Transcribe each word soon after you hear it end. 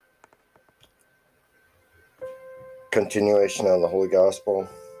Continuation of the Holy Gospel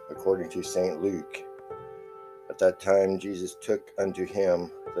according to St. Luke. At that time Jesus took unto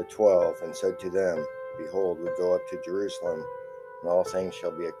him the 12, and said to them, Behold, we go up to Jerusalem, and all things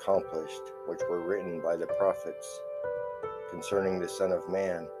shall be accomplished, which were written by the prophets concerning the Son of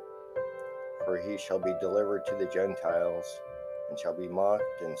Man. For he shall be delivered to the Gentiles, and shall be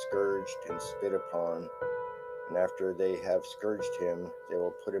mocked, and scourged, and spit upon. And after they have scourged him, they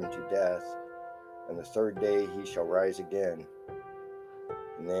will put him to death, and the third day he shall rise again.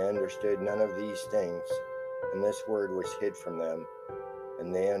 And they understood none of these things, and this word was hid from them,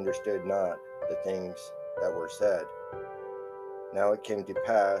 and they understood not the things that were said. Now it came to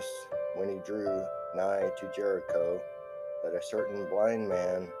pass, when he drew nigh to Jericho, that a certain blind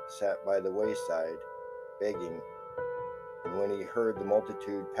man sat by the wayside, begging. And when he heard the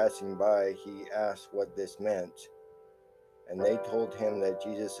multitude passing by, he asked what this meant. And they told him that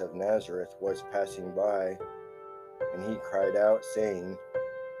Jesus of Nazareth was passing by. And he cried out, saying,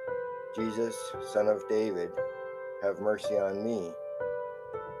 Jesus, Son of David, have mercy on me.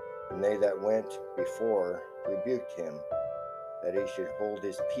 And they that went before rebuked him, that he should hold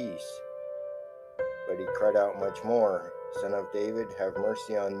his peace. But he cried out much more, Son of David, have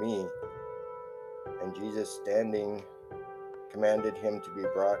mercy on me. And Jesus, standing, commanded him to be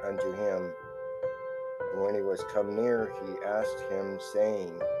brought unto him. And when he was come near, he asked him,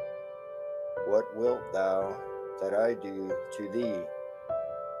 saying, What wilt thou that I do to thee?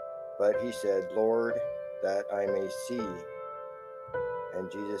 But he said, Lord, that I may see.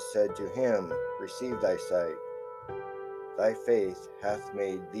 And Jesus said to him, Receive thy sight. Thy faith hath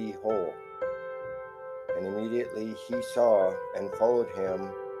made thee whole. And immediately he saw, and followed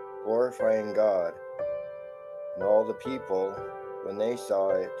him, glorifying God. And all the people, when they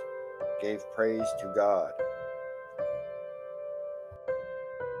saw it, gave praise to God.